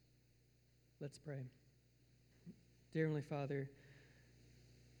Let's pray. Dear Heavenly Father,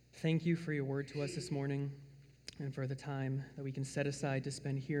 thank you for your word to us this morning and for the time that we can set aside to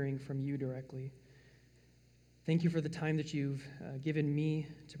spend hearing from you directly. Thank you for the time that you've given me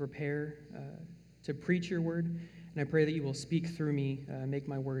to prepare to preach your word, and I pray that you will speak through me, make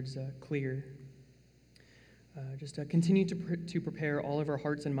my words clear. Just continue to prepare all of our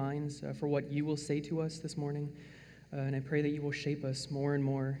hearts and minds for what you will say to us this morning. And I pray that you will shape us more and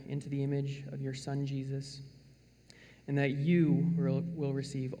more into the image of your Son, Jesus, and that you will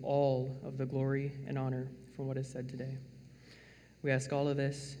receive all of the glory and honor for what is said today. We ask all of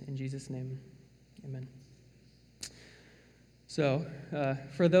this in Jesus' name. Amen. So,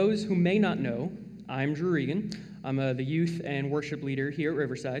 for those who may not know, I'm Drew Regan. I'm the youth and worship leader here at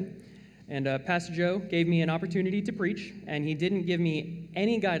Riverside. And Pastor Joe gave me an opportunity to preach, and he didn't give me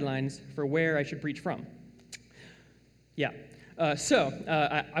any guidelines for where I should preach from. Yeah.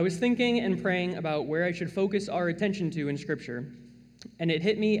 I was thinking and praying about where I should focus our attention to in Scripture, and it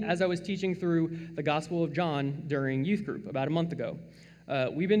hit me as I was teaching through the Gospel of John during youth group about a month ago.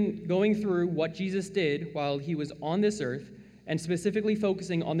 We've been going through what Jesus did while he was on this earth, and specifically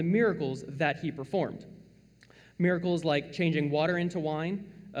focusing on the miracles that he performed. Miracles like changing water into wine,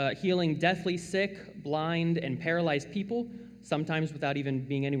 healing deathly sick, blind, and paralyzed people, sometimes without even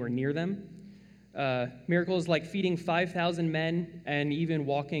being anywhere near them. Miracles like feeding 5,000 men and even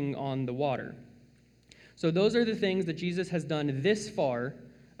walking on the water. So those are the things that Jesus has done this far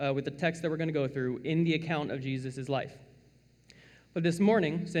with the text that we're going to go through in the account of Jesus' life. But this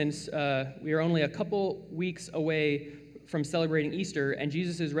morning, since we are only a couple weeks away from celebrating Easter and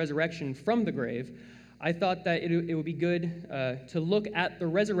Jesus' resurrection from the grave, I thought that it would be good to look at the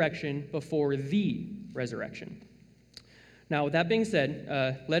resurrection before the resurrection. Now, with that being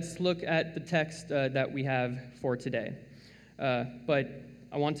said, let's look at the text that we have for today. But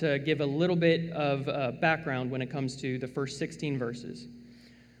I want to give a little bit of background when it comes to the first 16 verses.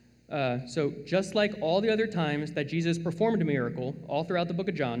 So just like all the other times that Jesus performed a miracle all throughout the book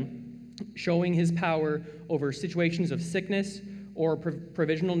of John, showing his power over situations of sickness or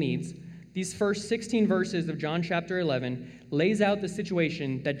provisional needs, these first 16 verses of John chapter 11 lays out the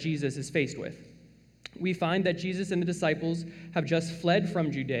situation that Jesus is faced with. We find that Jesus and the disciples have just fled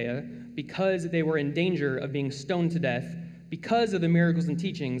from Judea because they were in danger of being stoned to death because of the miracles and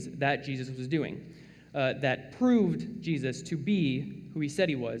teachings that Jesus was doing, that proved Jesus to be who he said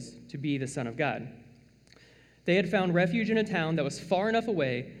he was, to be the Son of God. They had found refuge in a town that was far enough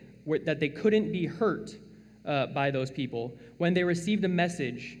away that they couldn't be hurt by those people when they received a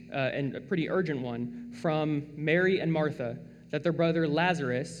message, and a pretty urgent one, from Mary and Martha that their brother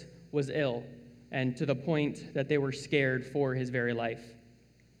Lazarus was ill, and to the point that they were scared for his very life.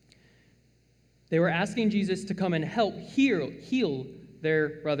 They were asking Jesus to come and help heal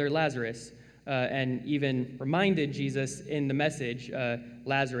their brother Lazarus, and even reminded Jesus in the message,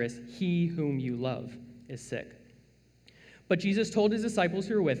 Lazarus, he whom you love, is sick. But Jesus told his disciples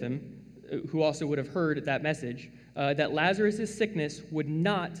who were with him, who also would have heard that message, that Lazarus' sickness would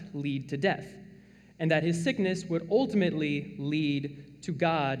not lead to death, and that his sickness would ultimately lead to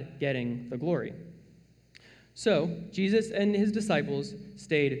God getting the glory. So Jesus and his disciples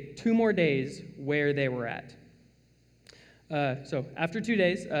stayed 2 more days where they were at. So after 2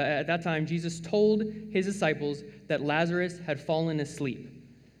 days, at that time, Jesus told his disciples that Lazarus had fallen asleep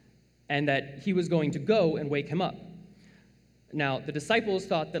and that he was going to go and wake him up. Now, the disciples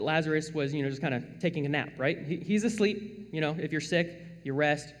thought that Lazarus was, just kind of taking a nap, right? He's asleep. If you're sick, you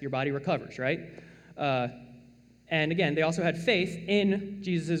rest, your body recovers, right? And again, they also had faith in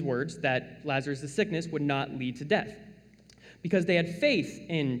Jesus' words that Lazarus' sickness would not lead to death, because they had faith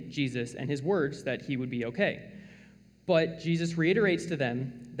in Jesus and his words that he would be okay. But Jesus reiterates to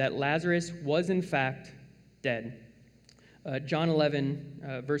them that Lazarus was in fact dead. John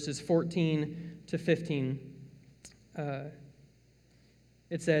 11, verses 14 to 15,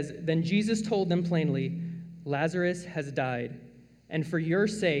 it says, "Then Jesus told them plainly, 'Lazarus has died, and for your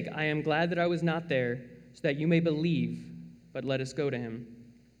sake I am glad that I was not there, so that you may believe, but let us go to him.'"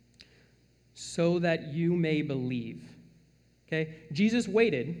 So that you may believe. Okay? Jesus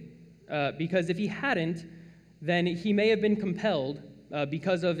waited because if he hadn't, then he may have been compelled,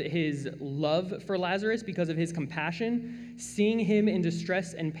 because of his love for Lazarus, because of his compassion, seeing him in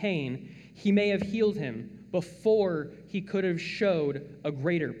distress and pain, he may have healed him before he could have showed a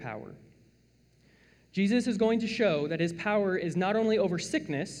greater power. Jesus is going to show that his power is not only over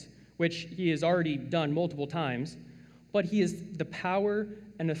sickness, which he has already done multiple times, but he is the power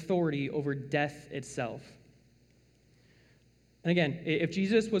and authority over death itself. And again, if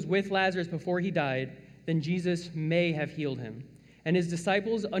Jesus was with Lazarus before he died, then Jesus may have healed him. And his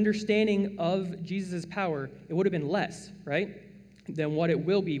disciples' understanding of Jesus' power, it would have been less, right, than what it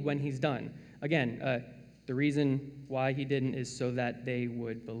will be when he's done. Again, the reason why he didn't is so that they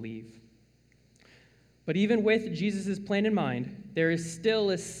would believe. But even with Jesus' plan in mind, there is still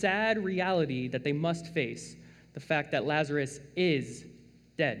a sad reality that they must face, the fact that Lazarus is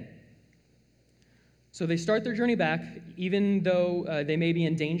dead. So they start their journey back, even though they may be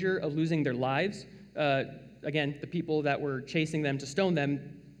in danger of losing their lives. Again, the people that were chasing them to stone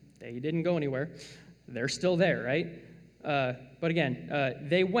them, they didn't go anywhere. They're still there, right? But again,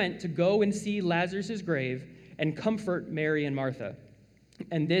 they went to go and see Lazarus' grave and comfort Mary and Martha.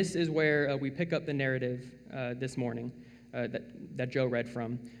 And this is where we pick up the narrative this morning that Joe read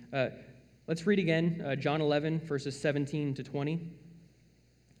from. Let's read again, John 11, verses 17 to 20.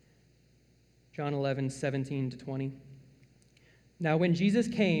 John 11, 17 to 20. Now when Jesus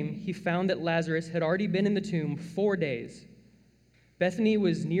came, he found that Lazarus had already been in the tomb 4 days. Bethany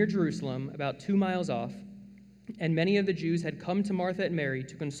was near Jerusalem, about 2 miles off, and many of the Jews had come to Martha and Mary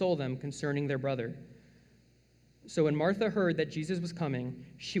to console them concerning their brother. So when Martha heard that Jesus was coming,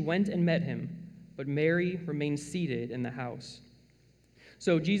 she went and met him, but Mary remained seated in the house.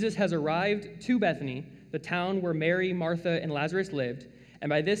 So Jesus has arrived to Bethany, the town where Mary, Martha, and Lazarus lived, and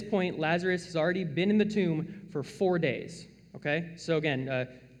by this point, Lazarus has already been in the tomb for 4 days. Okay? So again,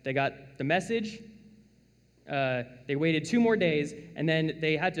 they got the message, they waited 2 more days, and then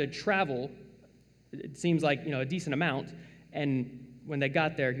they had to travel, it seems like, a decent amount, and when they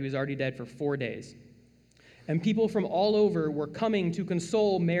got there, he was already dead for 4 days. And people from all over were coming to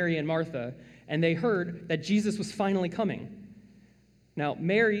console Mary and Martha, and they heard that Jesus was finally coming. Now,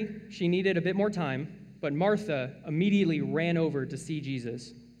 Mary, she needed a bit more time, but Martha immediately ran over to see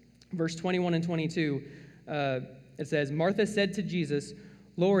Jesus. Verse 21 and 22, it says, Martha said to Jesus,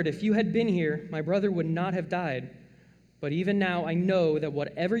 Lord, if you had been here, my brother would not have died. But even now I know that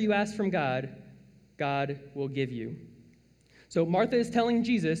whatever you ask from God, God will give you. So Martha is telling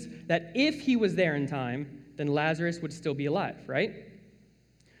Jesus that if he was there in time, then Lazarus would still be alive, right?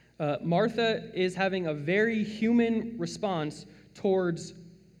 Martha is having a very human response towards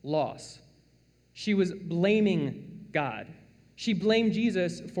loss. She was blaming God. She blamed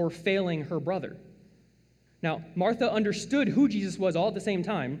Jesus for failing her brother. Now, Martha understood who Jesus was all at the same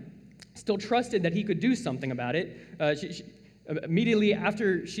time, still trusted that he could do something about it. She immediately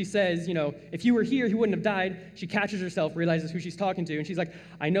after she says, if you were here, he wouldn't have died, she catches herself, realizes who she's talking to, and she's like,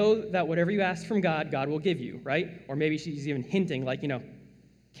 I know that whatever you ask from God, God will give you, right? Or maybe she's even hinting like,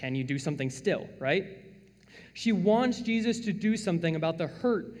 can you do something still, right? She wants Jesus to do something about the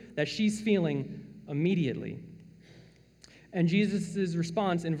hurt that she's feeling immediately. And Jesus'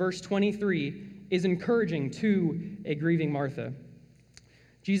 response in verse 23 is encouraging to a grieving Martha.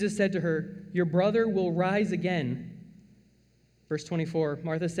 Jesus said to her, your brother will rise again. Verse 24,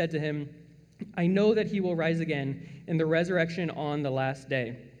 Martha said to him, I know that he will rise again in the resurrection on the last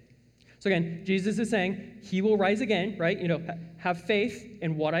day. So again, Jesus is saying he will rise again, right? Have faith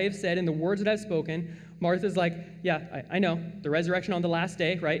in what I have said, in the words that I've spoken. Martha's like, yeah, I know, the resurrection on the last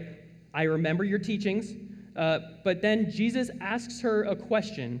day, right? I remember your teachings. But then Jesus asks her a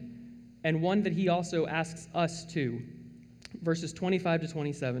question, and one that he also asks us too. Verses 25 to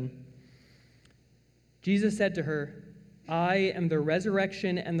 27. Jesus said to her, I am the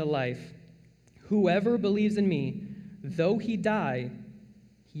resurrection and the life. Whoever believes in me, though he die,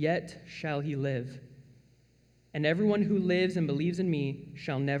 yet shall he live. And everyone who lives and believes in me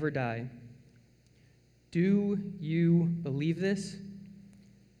shall never die. Do you believe this?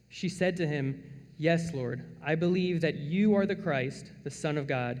 She said to him, yes, Lord, I believe that you are the Christ, the Son of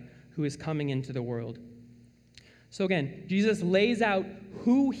God, who is coming into the world. So again, Jesus lays out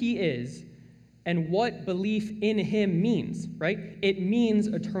who he is and what belief in him means, right? It means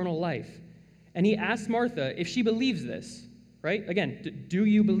eternal life. And he asks Martha if she believes this, right? Again, do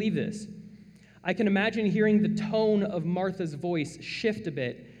you believe this? I can imagine hearing the tone of Martha's voice shift a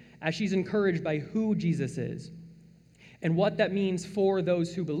bit as she's encouraged by who Jesus is and what that means for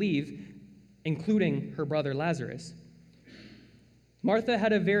those who believe, including her brother Lazarus. Martha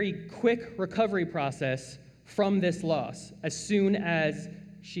had a very quick recovery process from this loss as soon as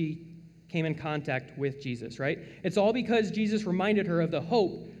she came in contact with Jesus, right? It's all because Jesus reminded her of the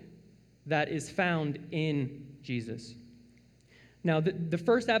hope that is found in Jesus. Now, the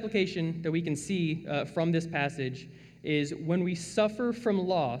first application that we can see from this passage is when we suffer from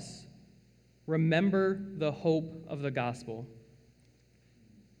loss, remember the hope of the gospel.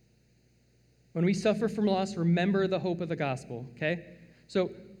 When we suffer from loss, remember the hope of the gospel, okay?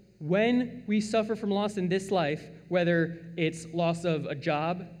 So when we suffer from loss in this life, whether it's loss of a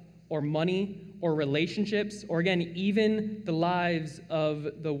job or money or relationships, or again, even the lives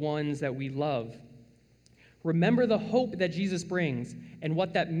of the ones that we love. Remember the hope that Jesus brings and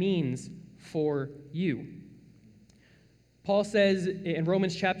what that means for you. Paul says in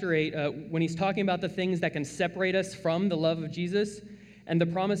Romans chapter 8, when he's talking about the things that can separate us from the love of Jesus and the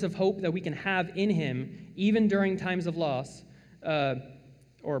promise of hope that we can have in him, even during times of loss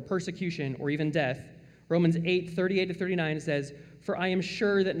or persecution or even death, Romans 8, 38 to 39 says, "For I am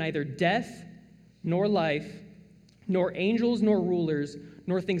sure that neither death nor life, nor angels nor rulers,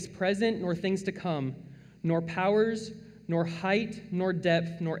 nor things present nor things to come, nor powers, nor height, nor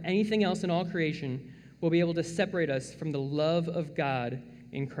depth, nor anything else in all creation will be able to separate us from the love of God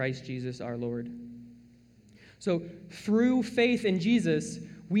in Christ Jesus our Lord." So through faith in Jesus,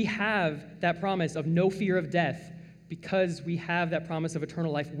 we have that promise of no fear of death because we have that promise of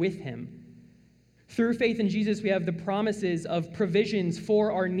eternal life with him. Through faith in Jesus, we have the promises of provisions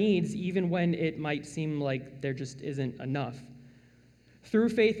for our needs, even when it might seem like there just isn't enough. Through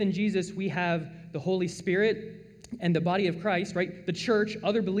faith in Jesus, we have the Holy Spirit and the body of Christ, right? The church,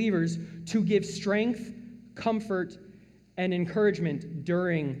 other believers, to give strength, comfort, and encouragement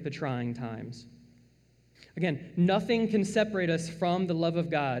during the trying times. Again, nothing can separate us from the love of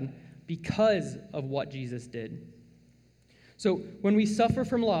God because of what Jesus did. So when we suffer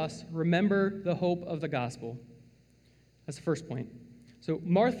from loss, remember the hope of the gospel. That's the first point. So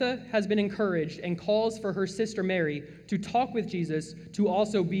Martha has been encouraged and calls for her sister Mary to talk with Jesus to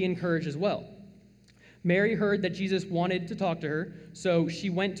also be encouraged as well. Mary heard that Jesus wanted to talk to her, so she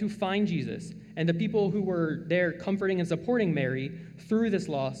went to find Jesus, and the people who were there comforting and supporting Mary through this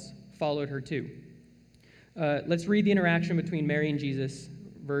loss followed her too. Let's read the interaction between Mary and Jesus,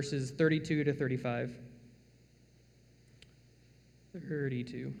 verses 32 to 35.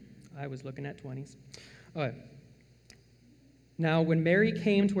 32. I was looking at 20s. All right. Now, when Mary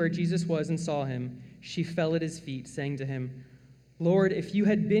came to where Jesus was and saw him, she fell at his feet, saying to him, "Lord, if you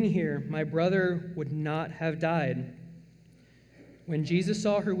had been here, my brother would not have died." When Jesus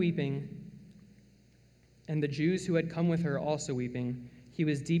saw her weeping, and the Jews who had come with her also weeping, he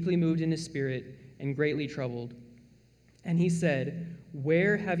was deeply moved in his spirit and greatly troubled. And he said,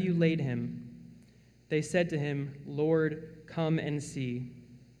 "Where have you laid him?" They said to him, "Lord, come and see."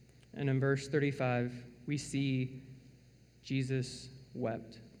 And in verse 35, we see Jesus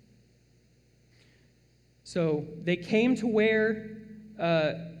wept. So they came to where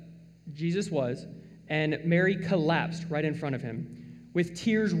Jesus was, and Mary collapsed right in front of him, with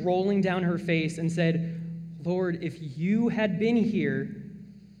tears rolling down her face, and said, "Lord, if you had been here,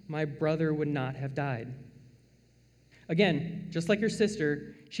 my brother would not have died." Again, just like her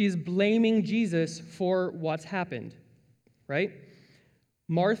sister, she is blaming Jesus for what's happened, right?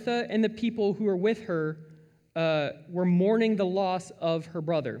 Martha and the people who were with her were mourning the loss of her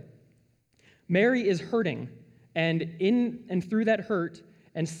brother. Mary is hurting, and in and through that hurt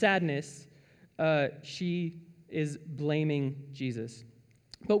and sadness, she is blaming Jesus.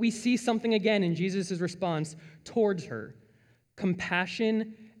 But we see something again in Jesus' response towards her: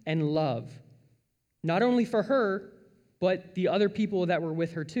 compassion and love, not only for her, but the other people that were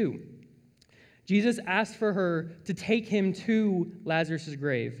with her too. Jesus asked for her to take him to Lazarus'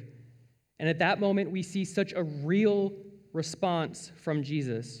 grave. And at that moment, we see such a real response from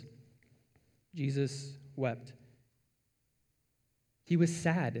Jesus. Jesus wept. He was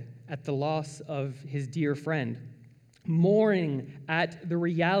sad at the loss of his dear friend, mourning at the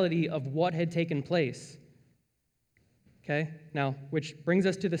reality of what had taken place. Okay, now, which brings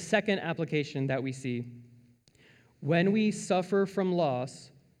us to the second application that we see. When we suffer from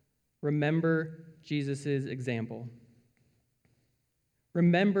loss, remember Jesus' example.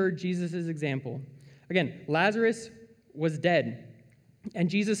 Remember Jesus' example. Again, Lazarus was dead, and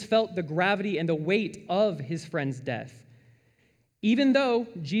Jesus felt the gravity and the weight of his friend's death. Even though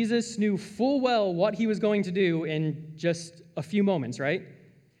Jesus knew full well what he was going to do in just a few moments, right?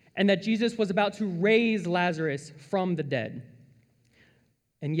 And that Jesus was about to raise Lazarus from the dead.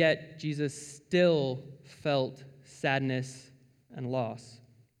 And yet, Jesus still felt sadness and loss.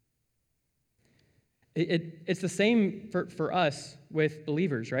 It's the same for us with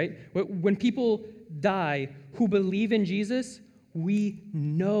believers, right? When people die who believe in Jesus, we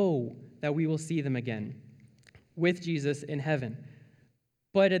know that we will see them again with Jesus in heaven.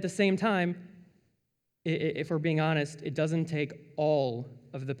 But at the same time, if we're being honest, it doesn't take all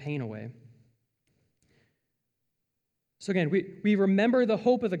of the pain away. So again, we remember the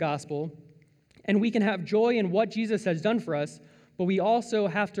hope of the gospel, and we can have joy in what Jesus has done for us, but we also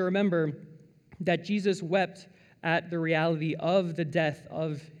have to remember that Jesus wept at the reality of the death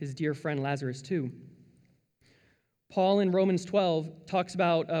of his dear friend Lazarus too. Paul in Romans 12 talks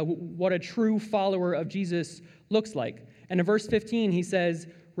about what a true follower of Jesus looks like. And in verse 15, he says,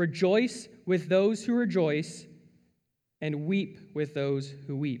 "Rejoice with those who rejoice, and weep with those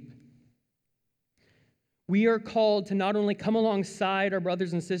who weep." We are called to not only come alongside our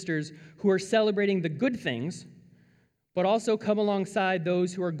brothers and sisters who are celebrating the good things, but also come alongside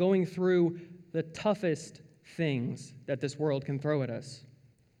those who are going through the toughest things that this world can throw at us.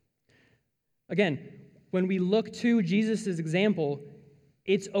 Again, when we look to Jesus' example,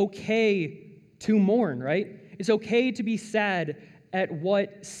 it's okay to mourn, right? It's okay to be sad at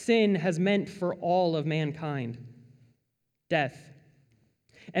what sin has meant for all of mankind. Death.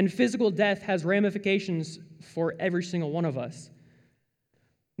 And physical death has ramifications for every single one of us.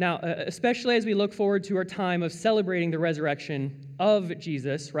 Now, especially as we look forward to our time of celebrating the resurrection of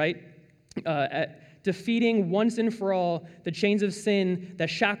Jesus, right? Defeating once and for all the chains of sin that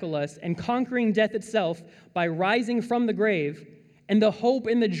shackle us and conquering death itself by rising from the grave, and the hope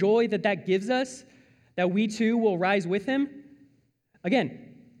and the joy that that gives us, that we too will rise with him.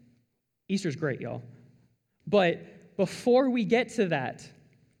 Again, Easter's great, y'all. But before we get to that,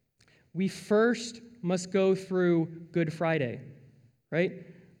 we first must go through Good Friday, right?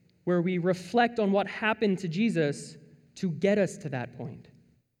 Where we reflect on what happened to Jesus to get us to that point.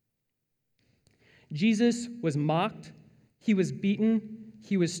 Jesus was mocked, he was beaten,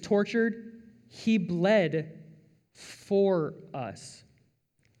 he was tortured, he bled for us.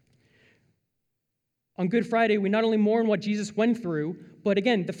 On Good Friday, we not only mourn what Jesus went through, but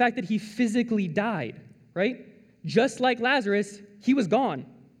again, the fact that he physically died, right? Just like Lazarus, he was gone.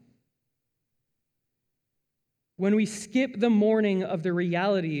 When we skip the mourning of the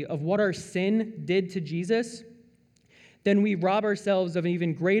reality of what our sin did to Jesus, then we rob ourselves of an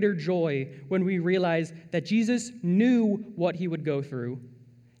even greater joy when we realize that Jesus knew what he would go through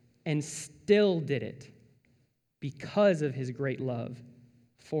and still did it because of his great love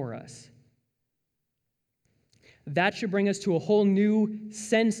for us. That should bring us to a whole new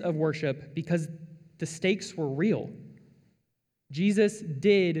sense of worship because the stakes were real. Jesus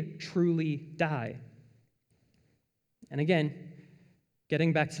did truly die. And again,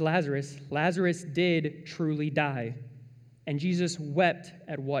 getting back to Lazarus, Lazarus did truly die. And Jesus wept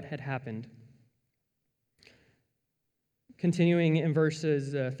at what had happened. Continuing in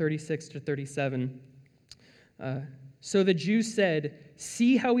verses 36 to 37. So the Jews said,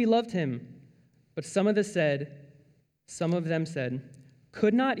 "See how he loved him." But some of them said,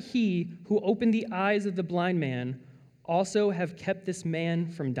 "Could not he who opened the eyes of the blind man also have kept this man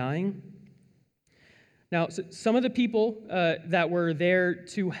from dying?" Now, some of the people that were there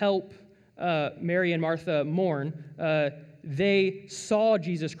to help Mary and Martha mourn, they saw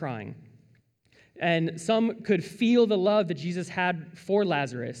Jesus crying. And some could feel the love that Jesus had for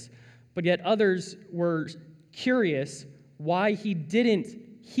Lazarus, but yet others were curious why he didn't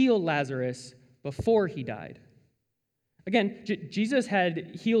heal Lazarus before he died. Again, Jesus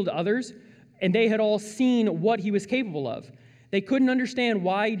had healed others, and they had all seen what he was capable of. They couldn't understand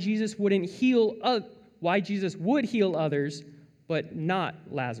why Jesus would heal others, but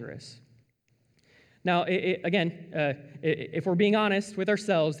not Lazarus. Now, if we're being honest with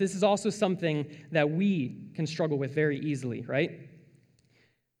ourselves, this is also something that we can struggle with very easily, right?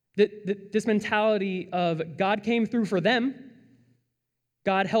 This mentality of God came through for them,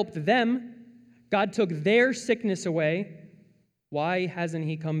 God helped them, God took their sickness away. Why hasn't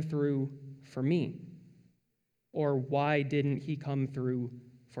he come through for me? Or why didn't he come through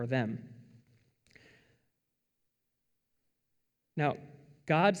for them? Now,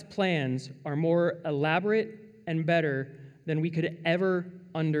 God's plans are more elaborate and better than we could ever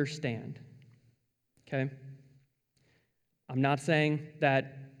understand. Okay? I'm not saying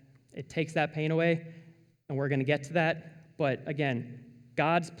that it takes that pain away, and we're going to get to that, but again,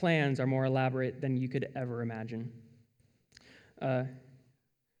 God's plans are more elaborate than you could ever imagine.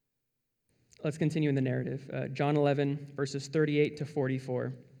 Let's continue in the narrative. John 11, verses 38 to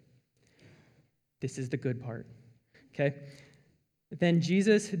 44. This is the good part. Okay? Then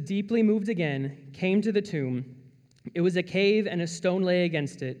Jesus, deeply moved again, came to the tomb. It was a cave, and a stone lay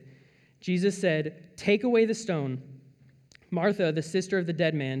against it. Jesus said, "Take away the stone." Martha, the sister of the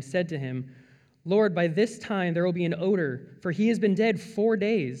dead man, said to him, "Lord, by this time there will be an odor, for he has been dead 4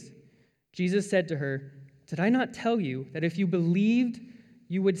 days." Jesus said to her, "Did I not tell you that if you believed,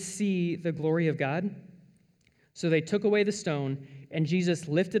 you would see the glory of God?" So they took away the stone, and Jesus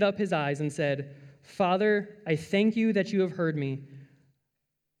lifted up his eyes and said, "Father, I thank you that you have heard me.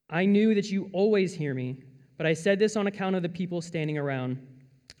 I knew that you always hear me, but I said this on account of the people standing around,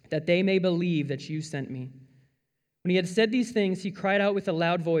 that they may believe that you sent me." When he had said these things, he cried out with a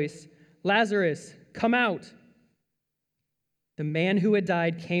loud voice, "Lazarus, come out!" the man who had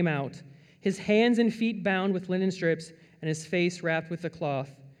died came out, his hands and feet bound with linen strips, and his face wrapped with a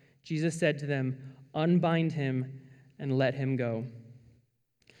cloth. Jesus said to them, "Unbind him and let him go."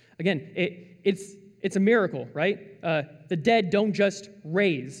 Again, it's a miracle, right? The dead don't just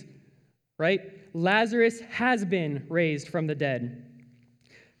raise, right? Lazarus has been raised from the dead.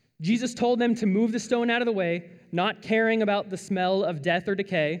 Jesus told them to move the stone out of the way, not caring about the smell of death or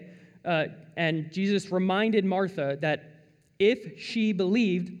decay. And Jesus reminded Martha that if she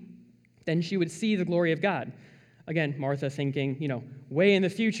believed, then she would see the glory of God. Again, Martha thinking, way in the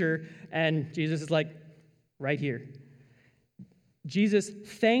future, and Jesus is like, right here. Jesus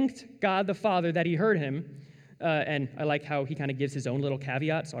thanked God the Father that he heard him, and I like how he kind of gives his own little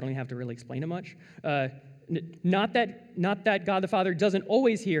caveat, so I don't even have to really explain it much. Not that God the Father doesn't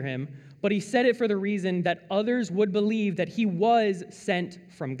always hear him, but he said it for the reason that others would believe that he was sent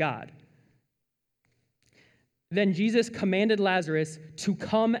from God. Then Jesus commanded Lazarus to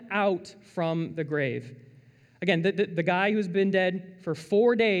come out from the grave. Again, the guy who's been dead for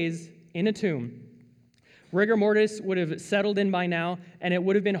 4 days in a tomb. Rigor mortis would have settled in by now, and it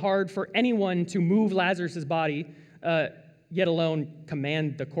would have been hard for anyone to move Lazarus' body, yet alone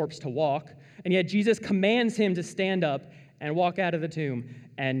command the corpse to walk. And yet Jesus commands him to stand up and walk out of the tomb,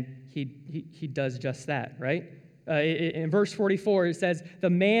 and he does just that, right? In verse 44, it says, "The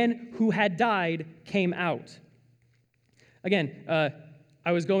man who had died came out." Again,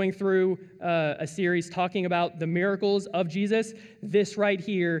 I was going through a series talking about the miracles of Jesus. This right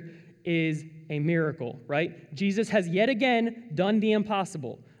here is a miracle, right? Jesus has yet again done the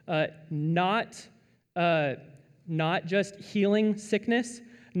impossible. Not just healing sickness,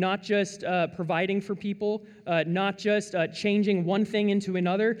 not just providing for people, not just changing one thing into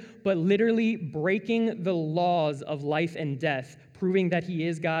another, but literally breaking the laws of life and death, proving that he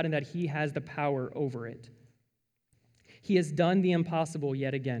is God and that he has the power over it. He has done the impossible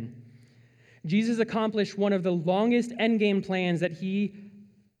yet again. Jesus accomplished one of the longest endgame plans that he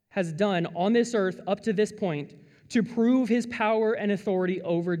has done on this earth up to this point to prove his power and authority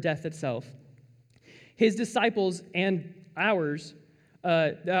over death itself. His disciples and ours,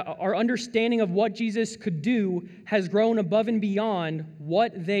 our understanding of what Jesus could do has grown above and beyond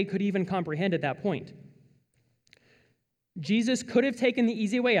what they could even comprehend at that point. Jesus could have taken the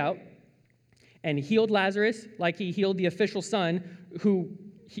easy way out and healed Lazarus like he healed the official son, who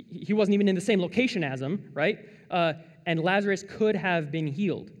he wasn't even in the same location as him, right? And Lazarus could have been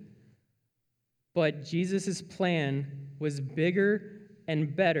healed. But Jesus' plan was bigger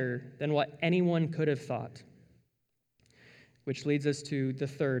and better than what anyone could have thought. Which leads us to the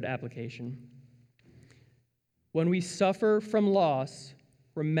third application. When we suffer from loss,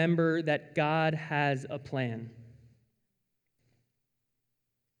 remember that God has a plan.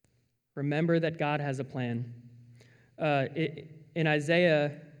 Remember that God has a plan. In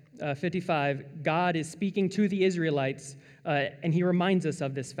Isaiah 55, God is speaking to the Israelites, and he reminds us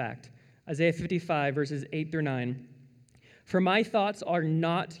of this fact. Isaiah 55, verses 8 through 9. "For my thoughts are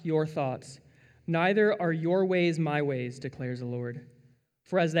not your thoughts, neither are your ways my ways, declares the Lord.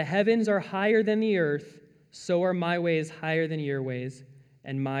 For as the heavens are higher than the earth, so are my ways higher than your ways,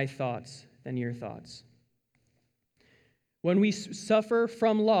 and my thoughts than your thoughts." When we suffer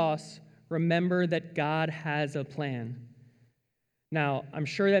from loss, remember that God has a plan. Now, I'm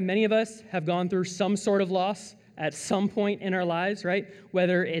sure that many of us have gone through some sort of loss at some point in our lives, right?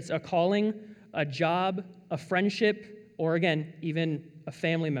 Whether it's a calling, a job, a friendship, or again, even a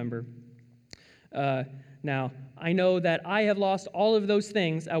family member. Now, I know that I have lost all of those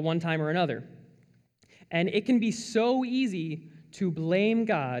things at one time or another. And it can be so easy to blame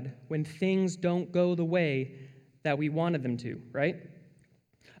God when things don't go the way that we wanted them to, right?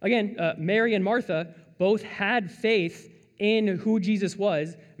 Again, Mary and Martha both had faith in who Jesus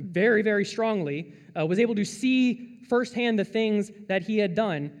was very, very strongly, was able to see firsthand the things that he had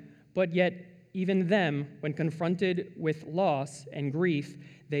done, but yet even them, when confronted with loss and grief,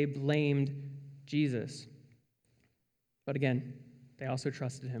 they blamed Jesus. But again, they also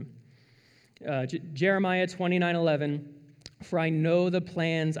trusted him. Jeremiah 29:11, "For I know the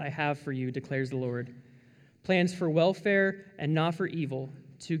plans I have for you, declares the Lord, plans for welfare and not for evil,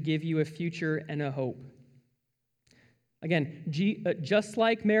 to give you a future and a hope." Again, just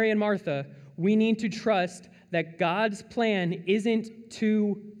like Mary and Martha, we need to trust that God's plan isn't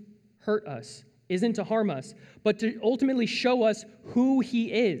to hurt us, isn't to harm us, but to ultimately show us who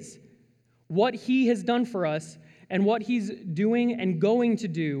he is, what he has done for us, and what he's doing and going to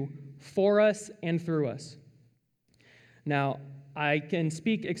do for us and through us. Now, I can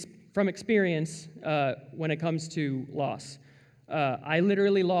speak from experience when it comes to loss. I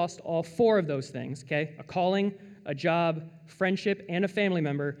literally lost all 4 of those things, okay? A calling, a job, friendship, and a family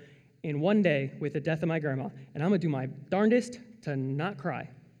member in one day with the death of my grandma. And I'm going to do my darndest to not cry.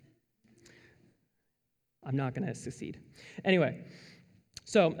 I'm not going to succeed. Anyway,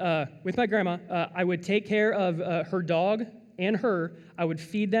 so with my grandma, I would take care of her dog and her. I would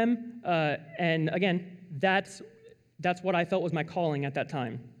feed them. And again, that's what I felt was my calling at that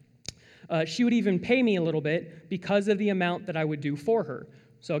time. She would even pay me a little bit because of the amount that I would do for her.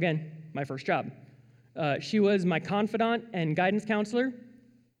 So again, my first job. She was my confidant and guidance counselor.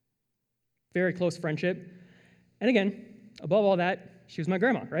 Very close friendship. And again, above all that, she was my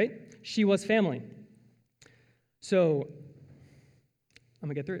grandma, right? She was family. So, I'm going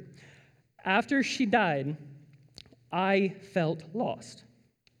to get through it. After she died, I felt lost.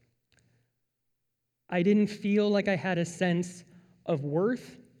 I didn't feel like I had a sense of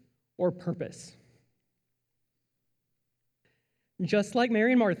worth or purpose. Just like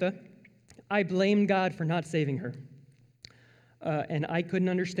Mary and Martha, I blamed God for not saving her. And I couldn't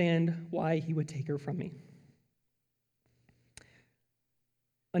understand why he would take her from me.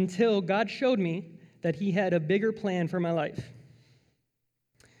 Until God showed me that he had a bigger plan for my life.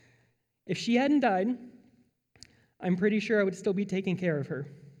 If she hadn't died, I'm pretty sure I would still be taking care of her.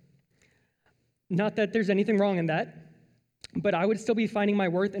 Not that there's anything wrong in that, but I would still be finding my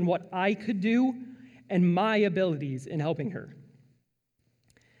worth in what I could do and my abilities in helping her,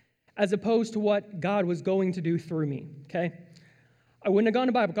 as opposed to what God was going to do through me, okay? I wouldn't have gone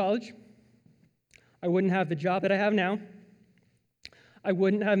to Bible college. I wouldn't have the job that I have now. I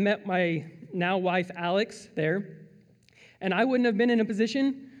wouldn't have met my now wife, Alex, there. And I wouldn't have been in a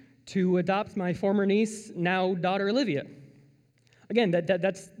position to adopt my former niece, now daughter, Olivia. Again,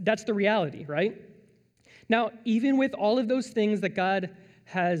 that's the reality, right? Now, even with all of those things that God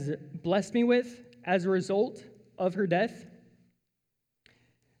has blessed me with as a result of her death,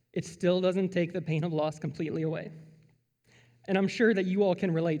 it still doesn't take the pain of loss completely away. And I'm sure that you all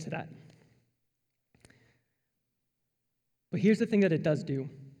can relate to that. But here's the thing that it does do.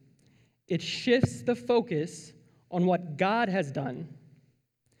 It shifts the focus on what God has done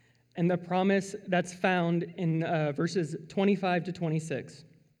and the promise that's found in verses 25 to 26.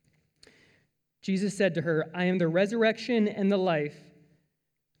 Jesus said to her, "I am the resurrection and the life.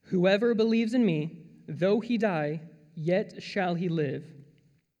 Whoever believes in me, though he die, yet shall he live.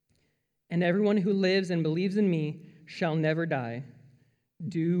 And everyone who lives and believes in me shall never die.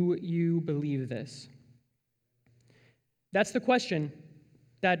 Do you believe this?" That's the question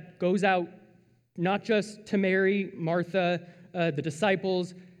that goes out not just to Mary, Martha, the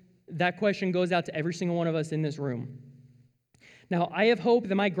disciples. That question goes out to every single one of us in this room. Now, I have hope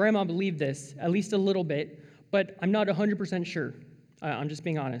that my grandma believed this, at least a little bit, but I'm not 100% sure. I'm just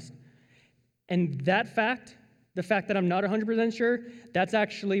being honest. And that fact, the fact that I'm not 100% sure, that's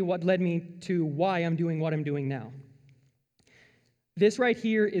actually what led me to why I'm doing what I'm doing now. This right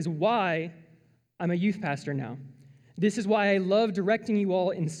here is why I'm a youth pastor now. This is why I love directing you all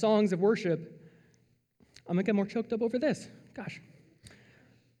in songs of worship. I'm going to get more choked up over this. Gosh.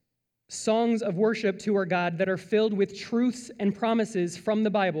 Songs of worship to our God that are filled with truths and promises from the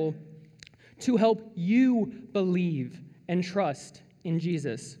Bible to help you believe and trust in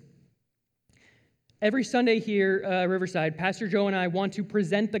Jesus. Every Sunday here, Riverside, Pastor Joe and I want to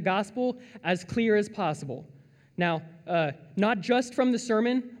present the gospel as clear as possible. Now, not just from the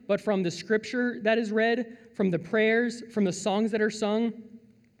sermon, but from the scripture that is read, from the prayers, from the songs that are sung.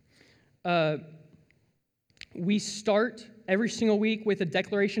 We start every single week with a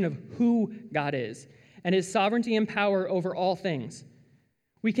declaration of who God is and his sovereignty and power over all things.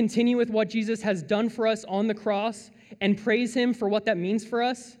 We continue with what Jesus has done for us on the cross and praise him for what that means for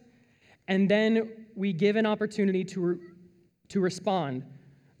us. And then we give an opportunity to respond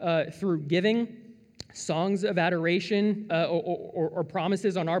through giving, songs of adoration or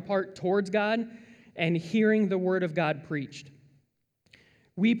promises on our part towards God, and hearing the word of God preached.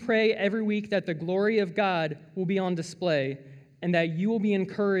 We pray every week that the glory of God will be on display and that you will be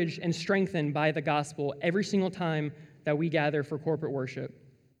encouraged and strengthened by the gospel every single time that we gather for corporate worship,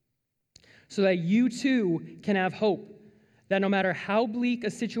 so that you too can have hope that no matter how bleak a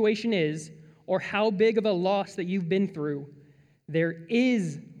situation is or how big of a loss that you've been through, there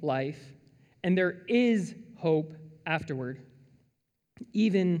is life and there is hope afterward,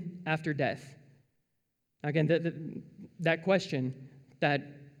 even after death. Again, that question that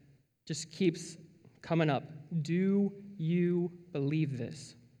just keeps coming up. Do you believe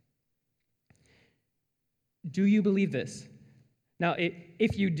this? Do you believe this? Now,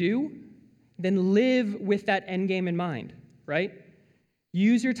 if you do, then live with that end game in mind, right?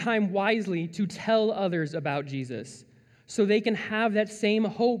 Use your time wisely to tell others about Jesus so they can have that same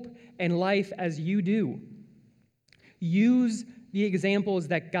hope and life as you do. Use the examples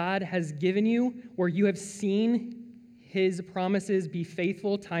that God has given you where you have seen his promises be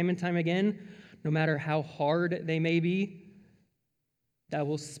faithful time and time again, no matter how hard they may be. That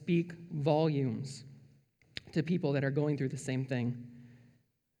will speak volumes to people that are going through the same thing.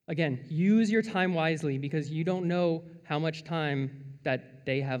 Again, use your time wisely because you don't know how much time that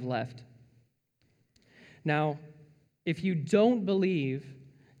they have left. Now, if you don't believe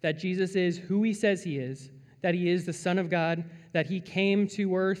that Jesus is who he says he is, that he is the Son of God, that he came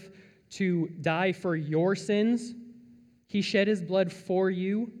to earth to die for your sins, he shed his blood for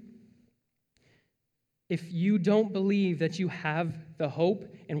you. If you don't believe that you have the hope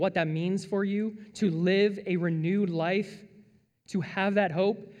and what that means for you to live a renewed life, to have that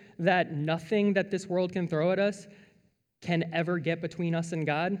hope that nothing that this world can throw at us can ever get between us and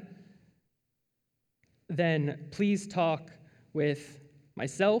God, then please talk with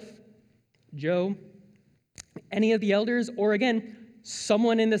myself, Joe, any of the elders, or again,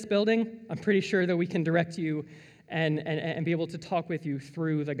 someone in this building. I'm pretty sure that we can direct you and be able to talk with you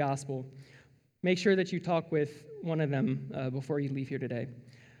through the gospel. Make sure that you talk with one of them before you leave here today.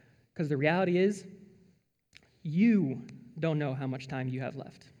 Because the reality is, you don't know how much time you have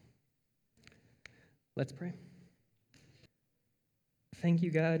left. Let's pray. Thank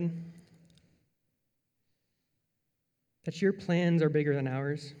you, God, that your plans are bigger than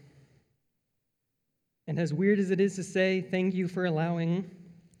ours. And as weird as it is to say, thank you for allowing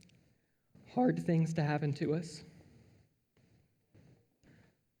hard things to happen to us.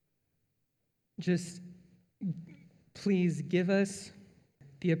 Just please give us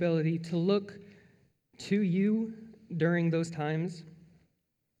the ability to look to you during those times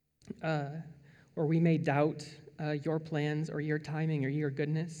where we may doubt your plans or your timing or your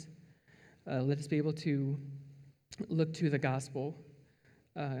goodness. Let us be able to look to the gospel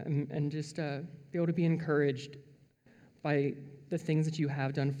and just be able to be encouraged by the things that you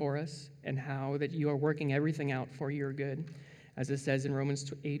have done for us and how that you are working everything out for your good, as it says in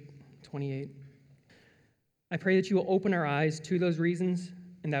Romans 8:28. I pray that you will open our eyes to those reasons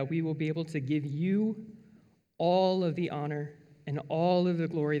and that we will be able to give you all of the honor and all of the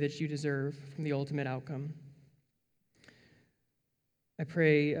glory that you deserve from the ultimate outcome. I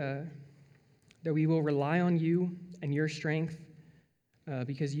pray that we will rely on you and your strength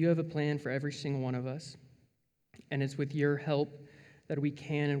because you have a plan for every single one of us, and it's with your help that we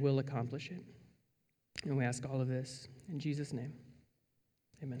can and will accomplish it. And we ask all of this in Jesus' name.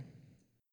 Amen.